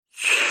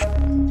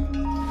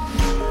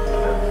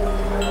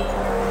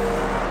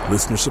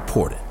Listener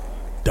supported.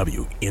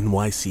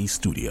 WNYC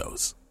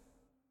Studios.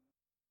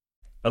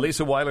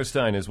 Alisa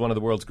Weilerstein is one of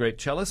the world's great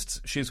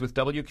cellists. She's with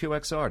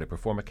WQXR to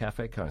perform a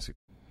Café concert.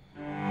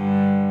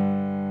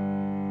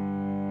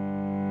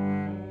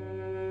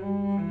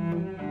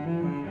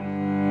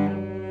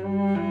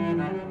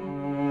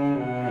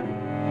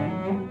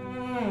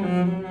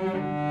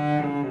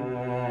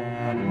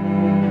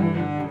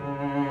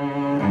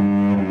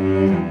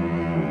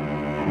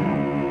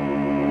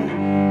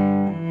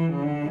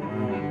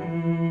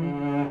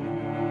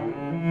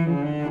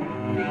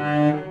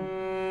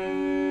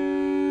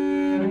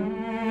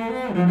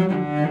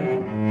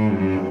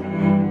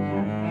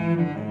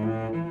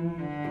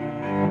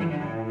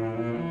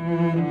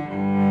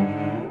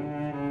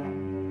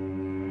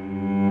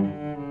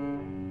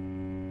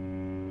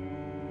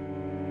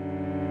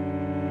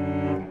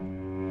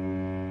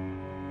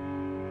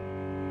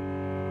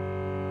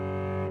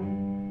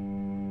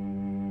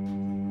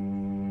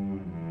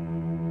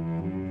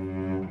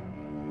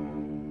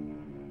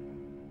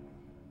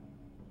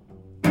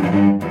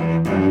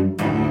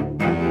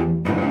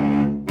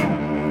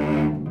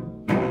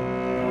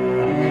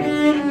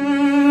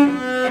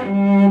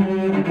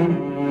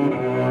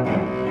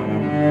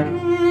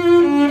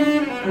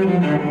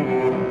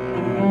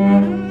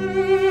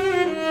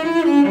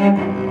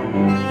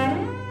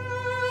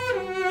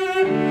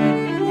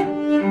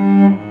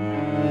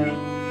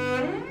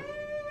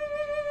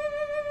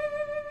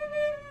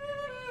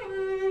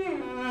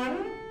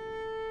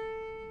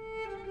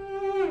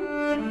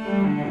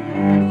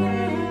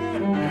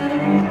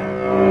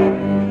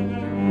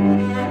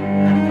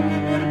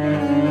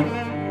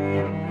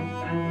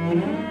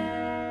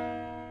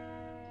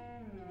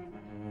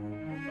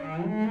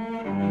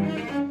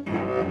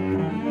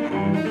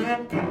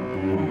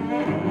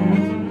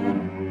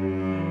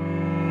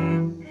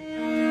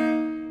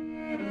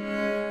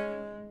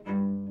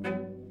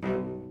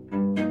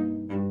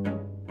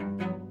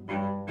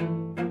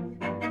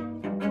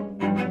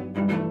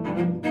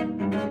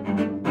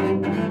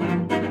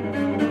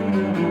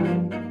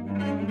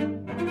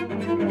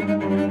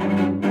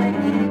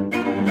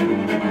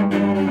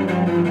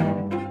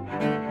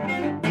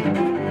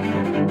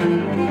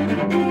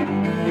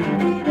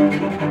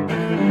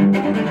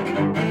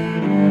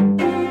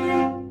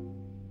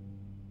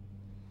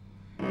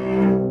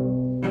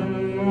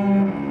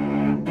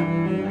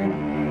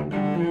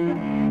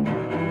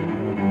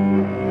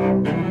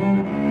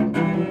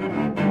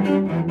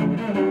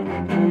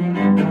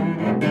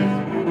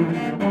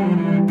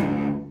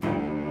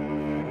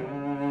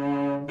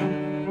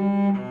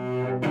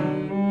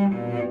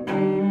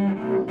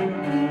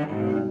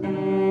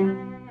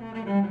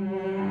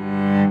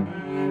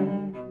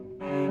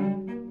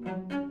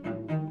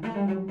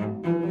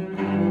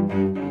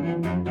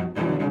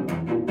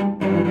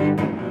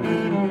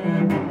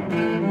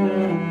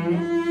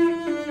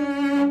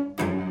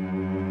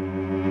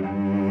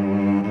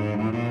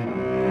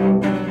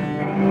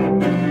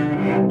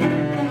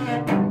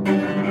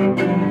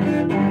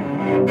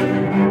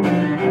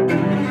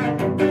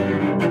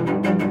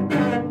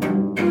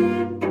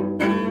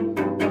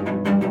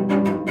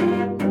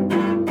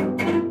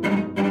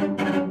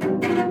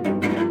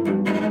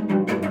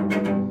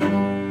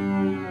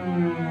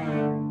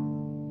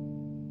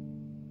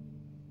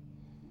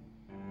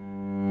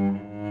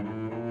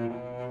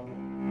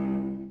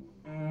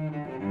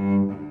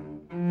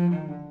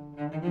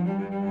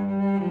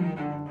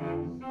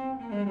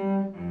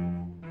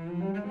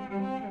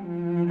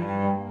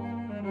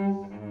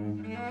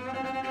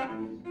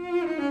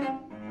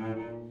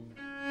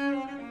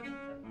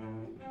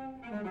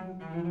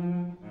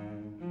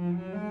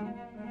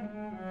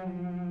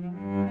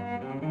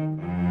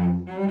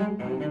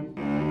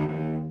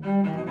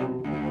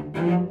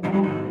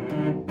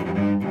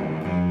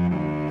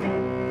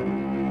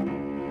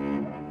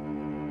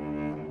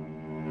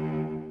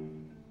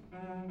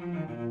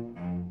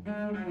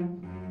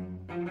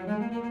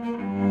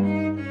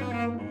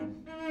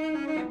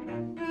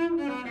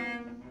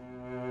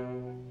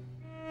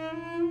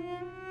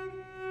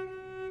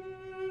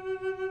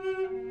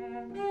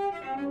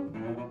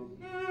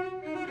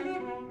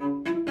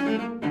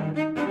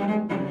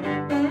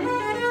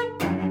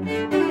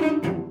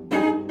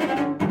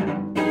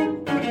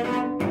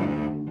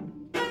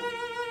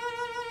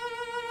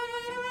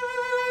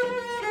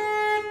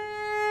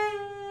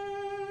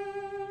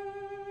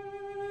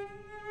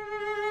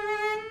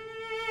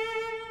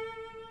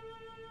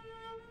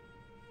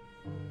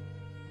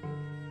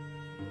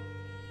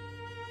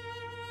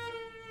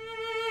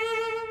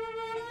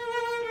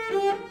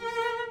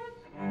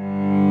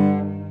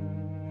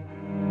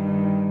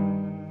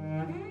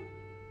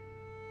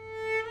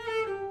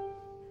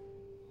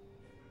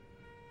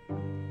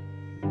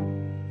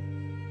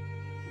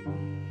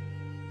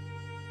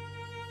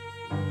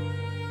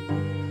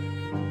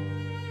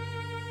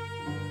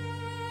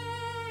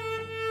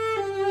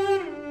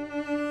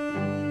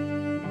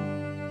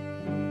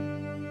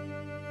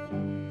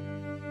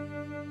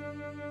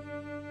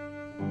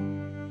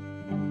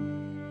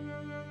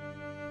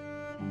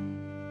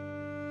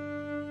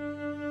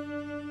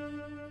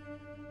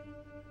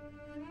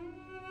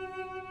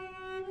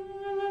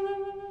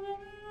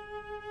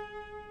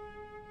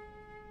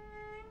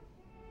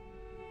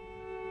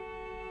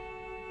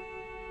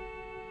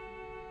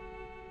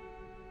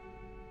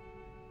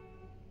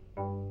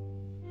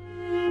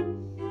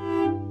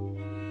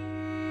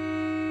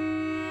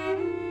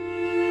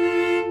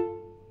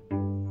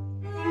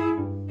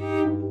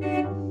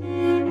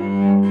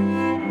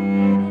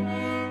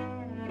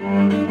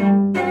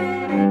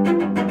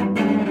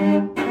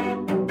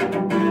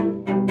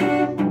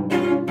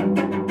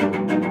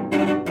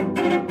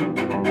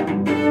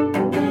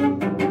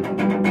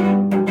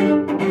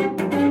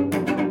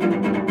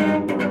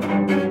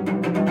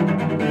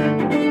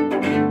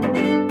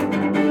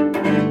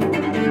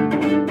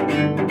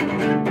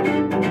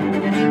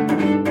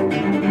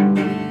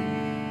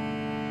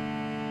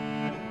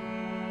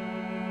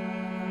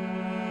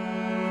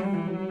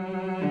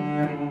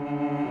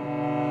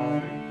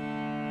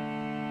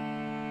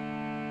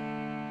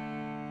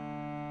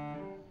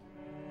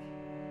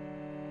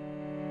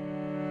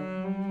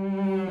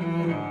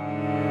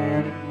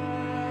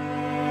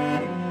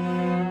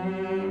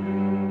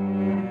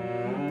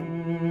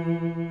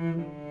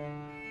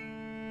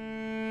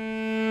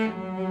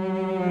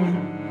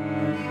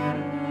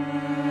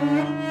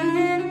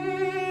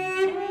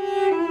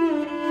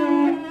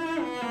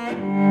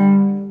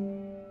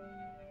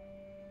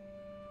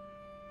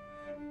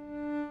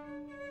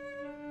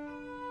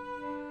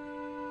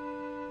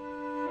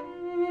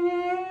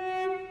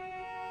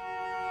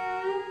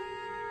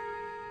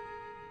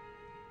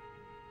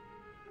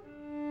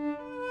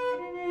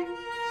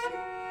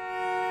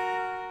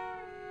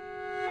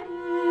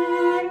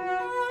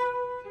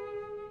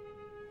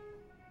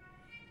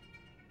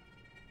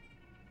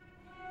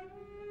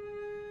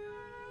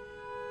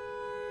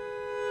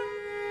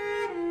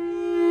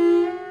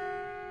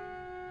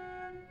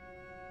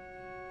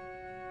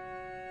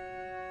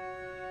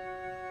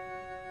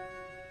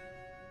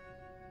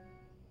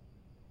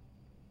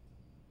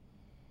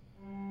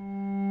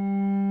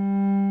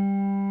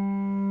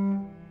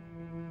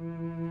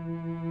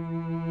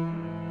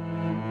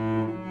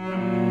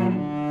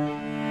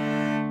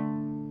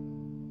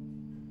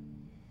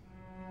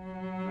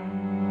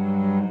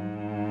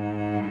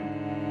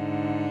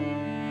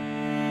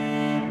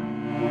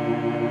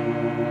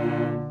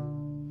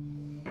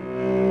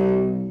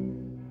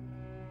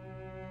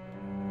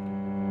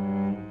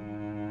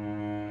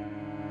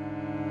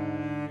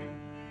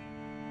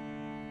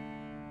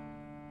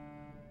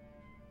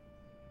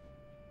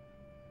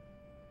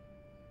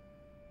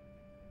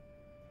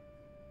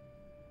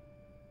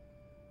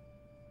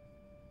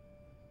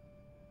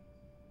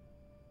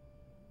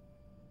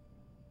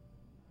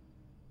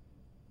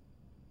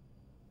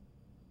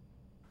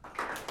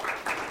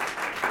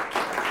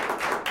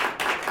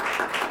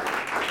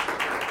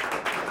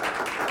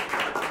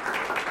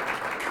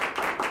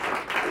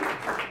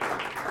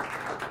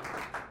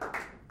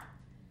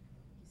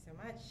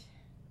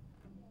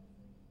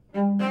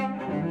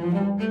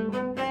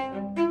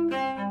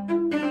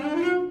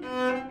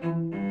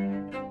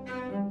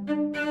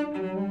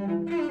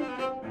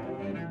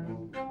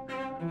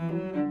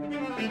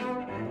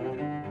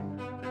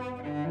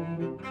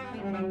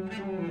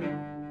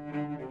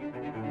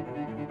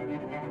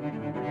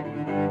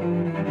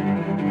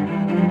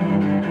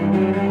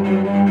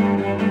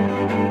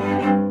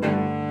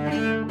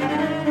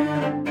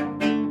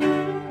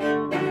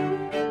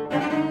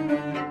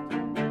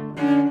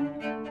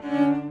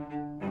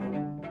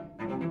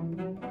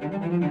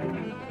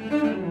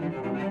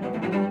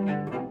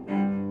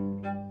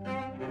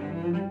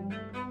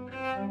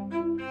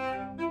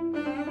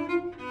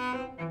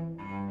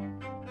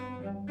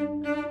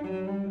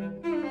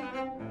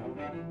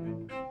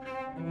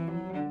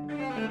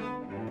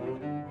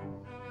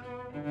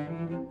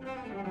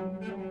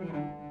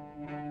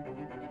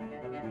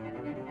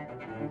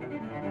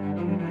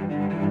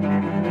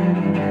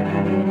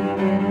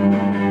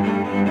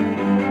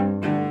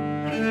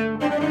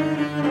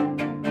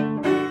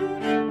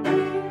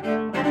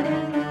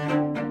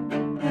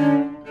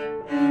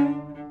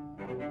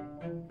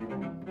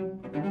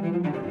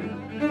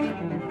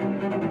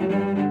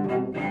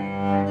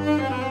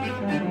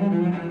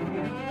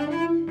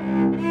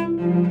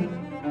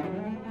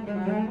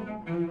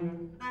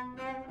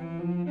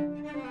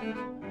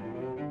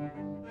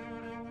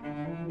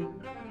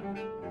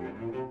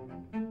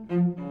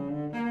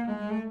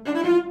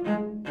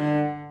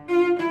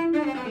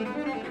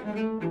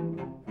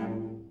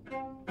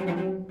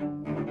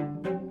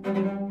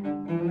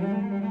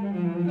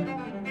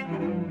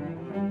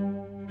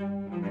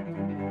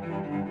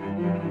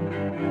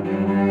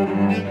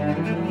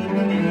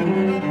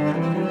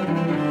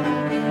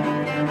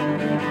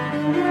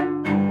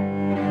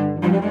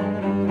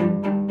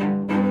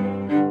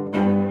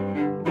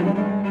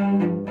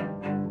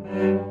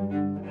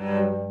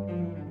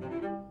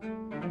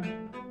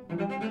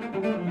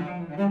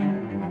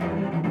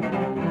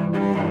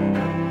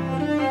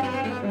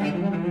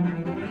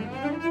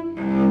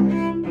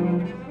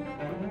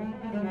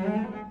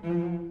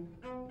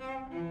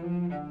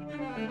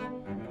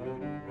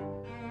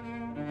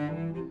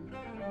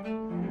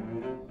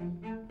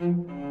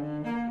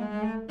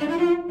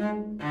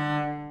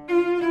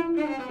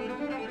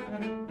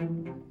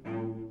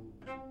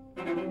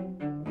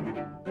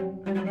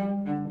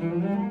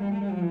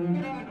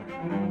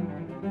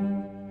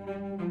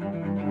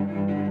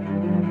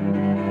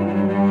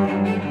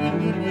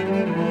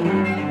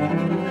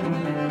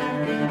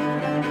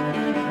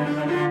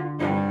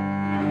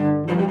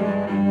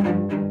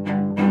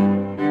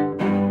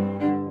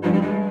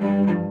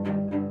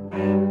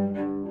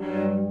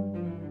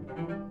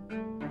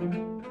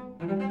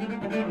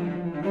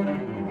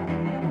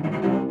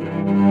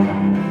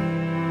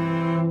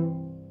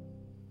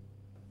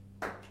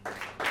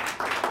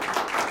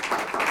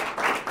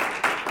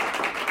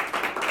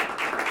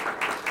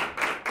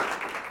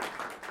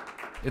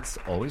 It's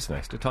always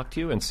nice to talk to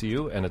you and see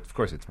you, and of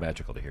course it's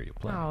magical to hear you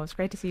play. Oh, it's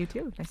great to see you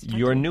too. Nice to talk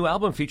Your to you. new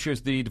album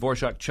features the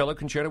Dvorak Cello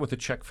Concerto with the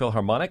Czech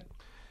Philharmonic.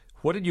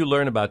 What did you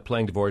learn about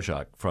playing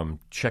Dvorak from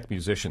Czech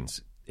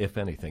musicians, if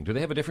anything? Do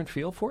they have a different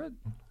feel for it?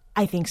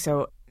 I think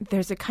so.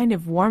 There's a kind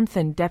of warmth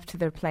and depth to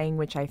their playing,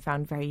 which I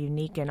found very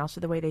unique, and also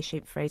the way they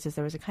shape phrases.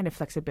 There was a kind of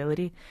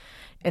flexibility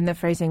in the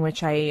phrasing,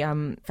 which I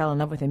fell in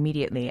love with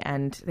immediately.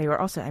 And they were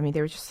also,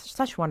 they were just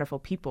such wonderful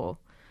people.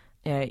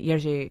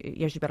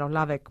 Jerzy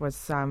Berolawek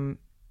was,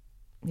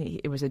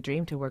 it was a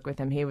dream to work with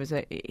him.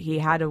 He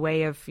had a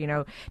way of,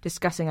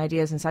 discussing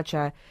ideas in such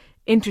a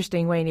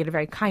interesting way, and he had a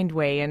very kind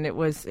way, and it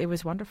was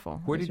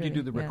wonderful. Where did you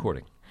do the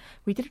recording?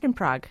 We did it in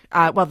Prague.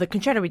 The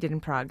concerto we did in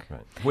Prague.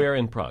 Right. Where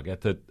in Prague?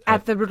 At the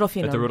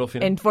Rudolfinum. At the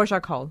Rudolfinum? In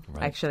Dvorak Hall,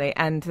 right. Actually.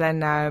 And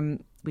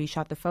then we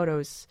shot the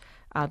photos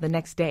the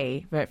next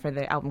day for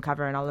the album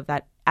cover and all of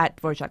that at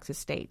Dvorak's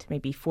estate,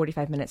 maybe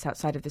 45 minutes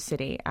outside of the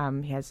city.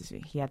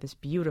 He had this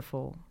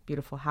beautiful,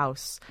 beautiful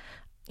house,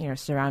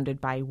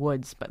 surrounded by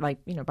woods, but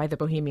by the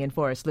Bohemian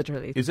forest,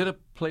 literally. Is it a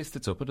place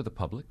that's open to the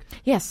public?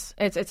 Yes,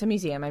 it's a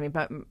museum.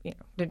 But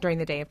during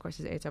the day, of course,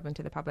 it's open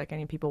to the public,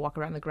 and people walk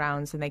around the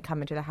grounds, and they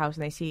come into the house,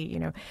 and they see,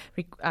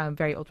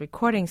 very old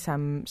recordings,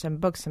 some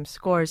books, some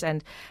scores,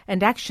 and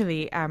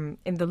actually,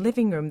 in the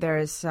living room there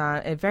is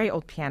a very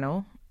old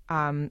piano,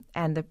 and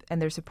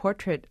there's a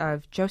portrait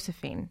of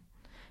Josephine,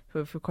 who,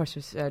 of course,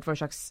 was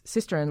Dvorak's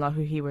sister-in-law,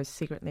 who he was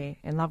secretly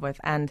in love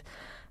with, and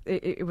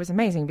it was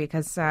amazing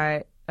because.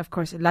 Of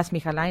course, Las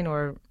Michalain,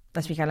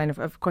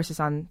 of course,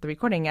 is on the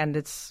recording, and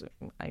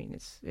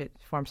it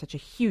forms such a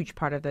huge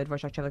part of the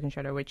Dvorak Cello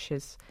Concerto,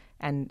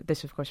 and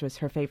this, of course, was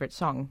her favorite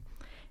song,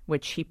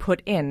 which he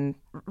put in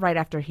right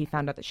after he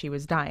found out that she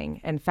was dying.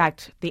 In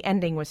fact, the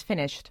ending was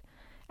finished,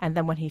 and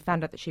then when he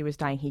found out that she was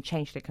dying, he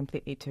changed it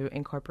completely to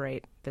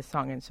incorporate the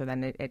song, and so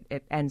then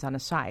it ends on a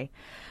sigh,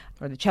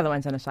 or the cello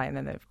ends on a sigh, and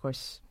then, of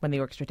course, when the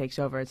orchestra takes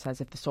over, it's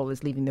as if the soul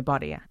is leaving the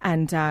body.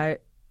 And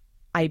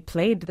I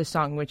played the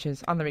song, which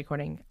is on the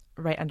recording,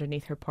 right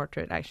underneath her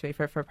portrait, actually,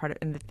 for part of,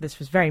 and this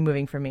was very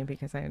moving for me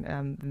because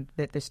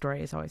this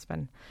story has always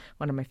been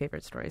one of my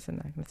favorite stories in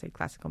the, let's say,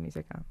 classical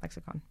music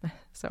lexicon.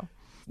 So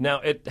now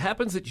it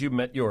happens that you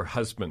met your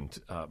husband,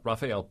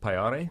 Rafael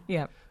Payare,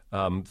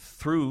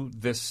 through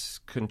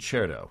this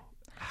concerto.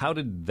 How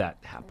did that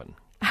happen?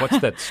 What's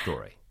that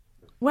story?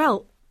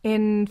 Well,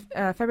 in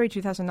February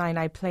 2009,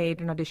 I played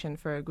an audition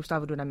for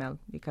Gustavo Dudamel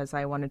because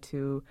I wanted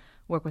to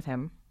work with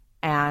him.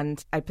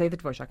 And I played the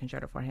Dvorak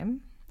Concerto for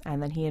him.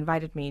 And then he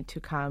invited me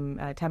to come,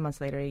 10 months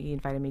later, he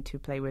invited me to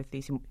play with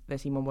the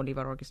Simón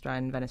Bolívar Orchestra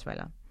in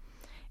Venezuela,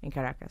 in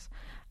Caracas.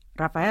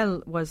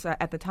 Rafael was,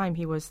 at the time,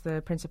 he was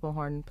the principal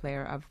horn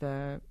player of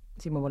the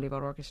Simón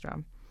Bolívar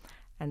Orchestra.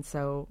 And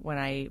so when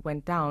I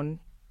went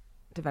down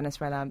to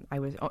Venezuela, I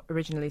was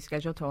originally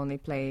scheduled to only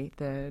play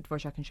the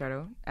Dvorak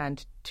Concerto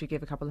and to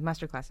give a couple of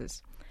master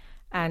classes.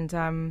 And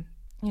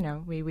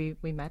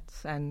we met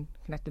and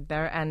connected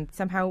there, and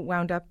somehow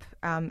wound up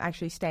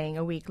actually staying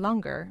a week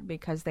longer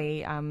because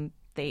they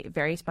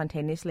very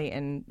spontaneously,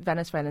 in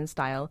Venezuelan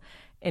style,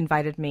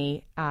 invited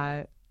me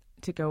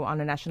to go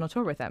on a national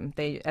tour with them.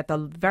 They, at the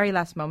very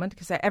last moment,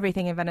 because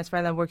everything in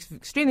Venezuela works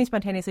extremely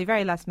spontaneously,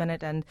 very last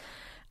minute, and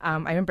I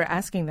remember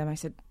asking them, I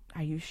said,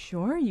 "Are you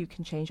sure you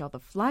can change all the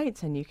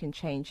flights and you can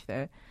change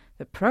the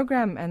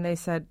program?" And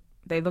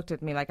they looked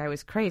at me like I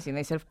was crazy, and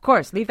they said, "Of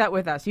course, leave that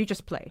with us. You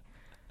just play."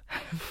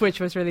 Which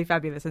was really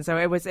fabulous, and so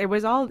it was a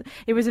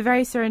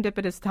very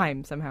serendipitous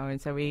time somehow, and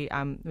so we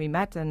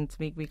met and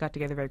we got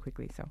together very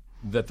quickly. So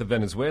that the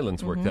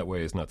Venezuelans worked that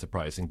way is not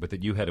surprising, but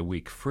that you had a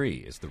week free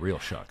is the real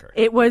shocker.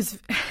 It was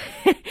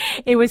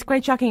it was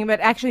quite shocking, but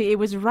actually it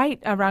was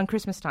right around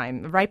Christmas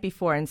time, right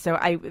before, and so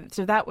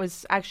that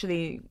was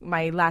actually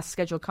my last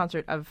scheduled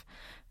concert of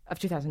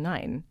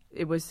 2009.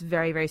 It was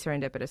very, very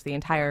serendipitous, the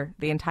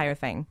entire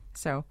thing.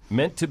 So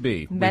meant to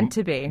be.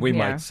 We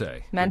might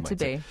say. Meant to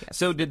be. Yes.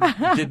 So did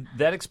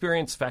that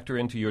experience factor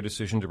into your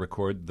decision to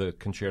record the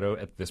concerto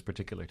at this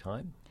particular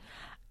time?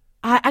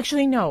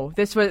 Actually, no.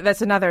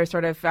 That's another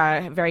sort of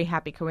very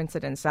happy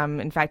coincidence.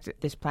 In fact,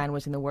 this plan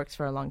was in the works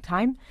for a long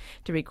time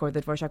to record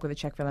the Dvorak with the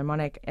Czech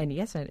Philharmonic, and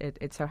yes,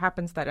 it so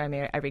happens that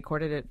I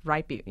recorded it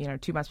right,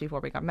 2 months before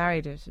we got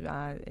married,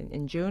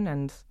 in June,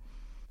 and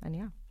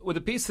yeah. With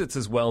a piece that's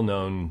as well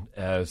known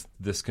as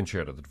this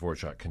concerto, the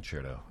Dvorak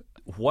Concerto,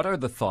 what are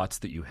the thoughts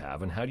that you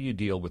have, and how do you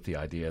deal with the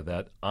idea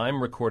that I'm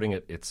recording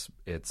it,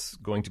 it's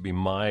going to be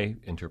my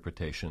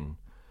interpretation?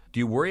 Do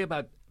you worry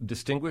about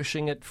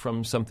distinguishing it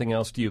from something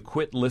else? Do you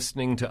quit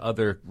listening to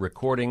other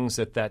recordings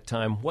at that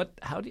time?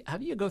 How do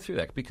you go through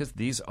that? Because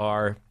these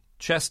are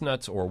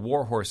chestnuts or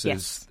war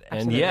horses,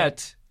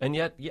 yes, and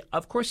yet,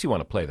 of course, you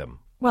want to play them.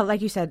 Well,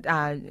 like you said,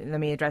 let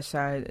me address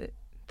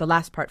the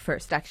last part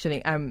first,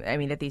 actually.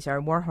 That these are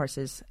war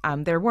horses.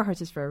 They're war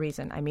horses for a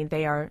reason.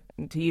 They are,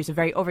 to use a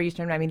very overused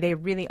term, they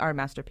really are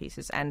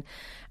masterpieces. And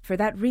for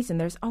that reason,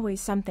 there's always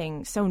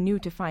something so new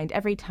to find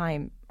every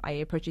time I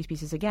approach these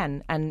pieces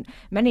again. And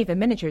many of the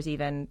miniatures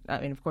even,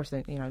 of course,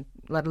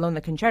 let alone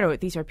the concerto,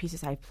 these are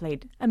pieces I've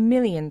played a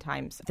million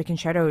times. The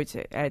concerto,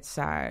 it's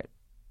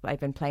I've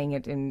been playing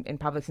it in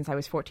public since I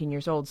was 14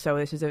 years old, so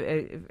this is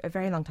a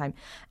very long time.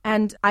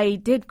 And I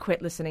did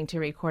quit listening to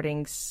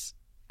recordings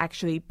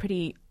actually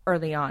pretty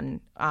early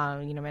on.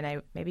 When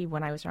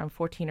I was around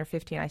 14 or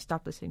 15, I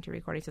stopped listening to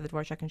recordings of the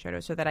Dvorak Concerto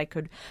so that I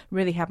could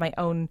really have my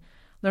own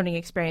learning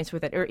experience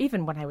with it. Or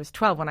even when I was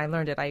 12, when I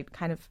learned it, I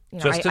kind of,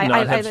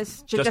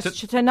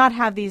 to not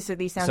have these sounds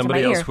in my ear.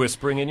 Somebody else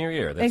whispering in your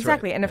ear. That's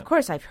exactly. right. And of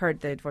course, I've heard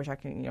the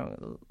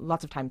Dvorak,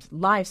 lots of times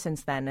live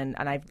since then,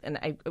 and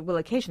I will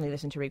occasionally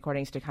listen to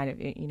recordings to kind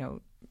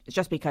of,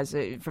 just because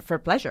for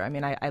pleasure. I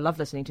mean, I love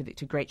listening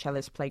to great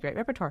cellists play great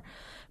repertoire.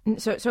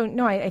 So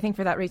no, I think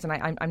for that reason,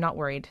 I'm not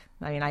worried.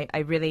 I mean, I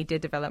really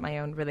did develop my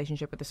own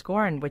relationship with the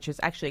score, and which is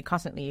actually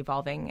constantly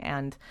evolving,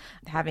 and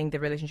having the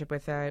relationship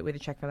with the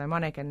Czech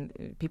Philharmonic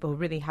and people who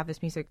really have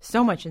this music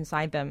so much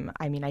inside them.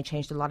 I mean, I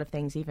changed a lot of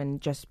things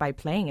even just by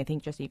playing. I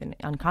think just even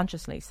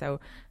unconsciously. So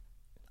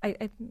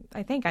I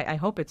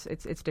hope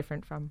it's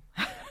different from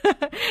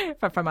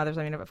from others.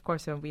 I mean, of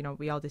course,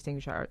 we all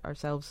distinguish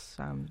ourselves.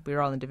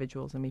 We're all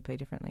individuals, and we play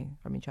differently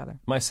from each other.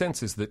 My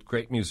sense is that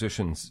great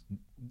musicians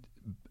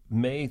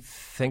may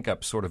think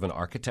up sort of an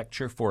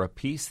architecture for a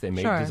piece. They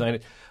may design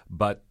it,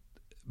 but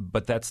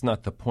that's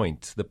not the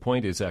point. The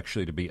point is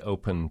actually to be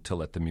open to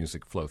let the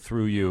music flow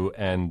through you.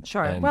 And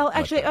well,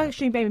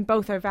 actually, maybe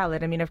both are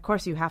valid. I mean, of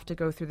course, you have to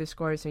go through the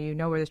score so you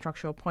know where the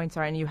structural points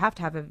are, and you have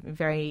to have a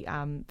very,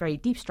 very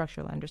deep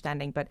structural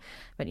understanding. But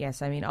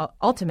yes, I mean,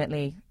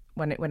 ultimately,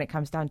 when it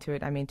comes down to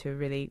it, I mean, to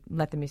really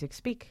let the music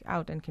speak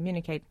out and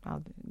communicate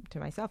to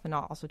myself and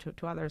also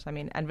to others. I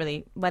mean, and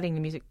really letting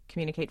the music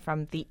communicate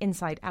from the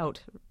inside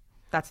out.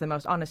 That's the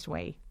most honest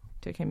way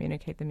to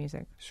communicate the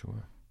music.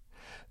 Sure.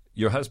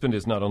 Your husband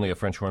is not only a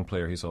French horn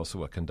player, he's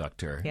also a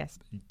conductor. Yes.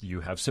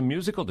 You have some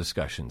musical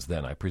discussions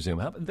then, I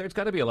presume. There's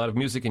got to be a lot of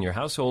music in your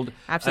household.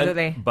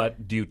 Absolutely.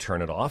 But do you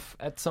turn it off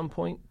at some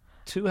point,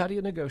 too? How do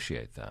you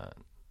negotiate that?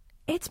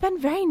 It's been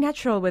very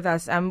natural with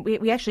us.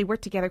 We actually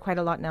work together quite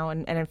a lot now,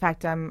 and in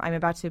fact, I'm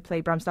about to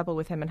play Brahms double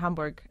with him in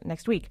Hamburg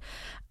next week.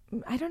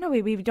 I don't know.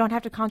 We don't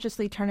have to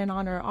consciously turn it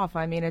on or off.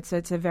 I mean, it's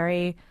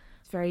very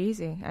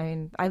easy. I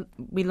mean,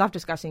 we love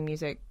discussing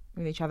music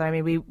with each other. I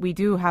mean, we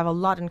do have a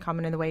lot in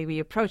common in the way we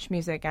approach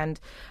music, and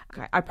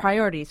our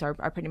priorities are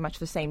pretty much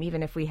the same,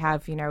 even if we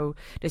have,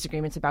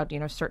 disagreements about,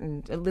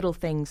 certain little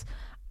things.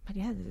 But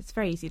yeah, it's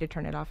very easy to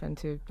turn it off and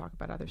to talk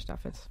about other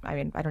stuff. I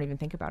don't even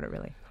think about it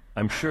really.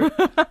 I'm sure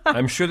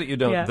that you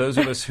don't. Yeah. Those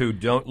of us who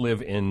don't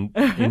live in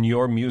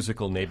your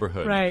musical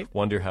neighborhood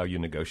wonder how you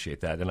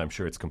negotiate that, and I'm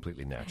sure it's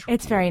completely natural.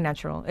 It's very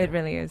natural. It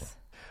really is.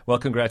 Well,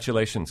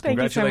 congratulations. Thank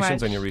Congratulations you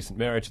so much. on your recent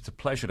marriage. It's a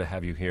pleasure to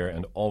have you here,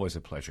 and always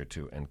a pleasure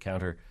to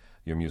encounter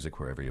your music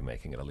wherever you're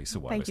making it. Alisa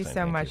Weilerstein. Thank you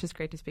so much. It's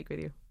great to speak with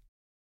you.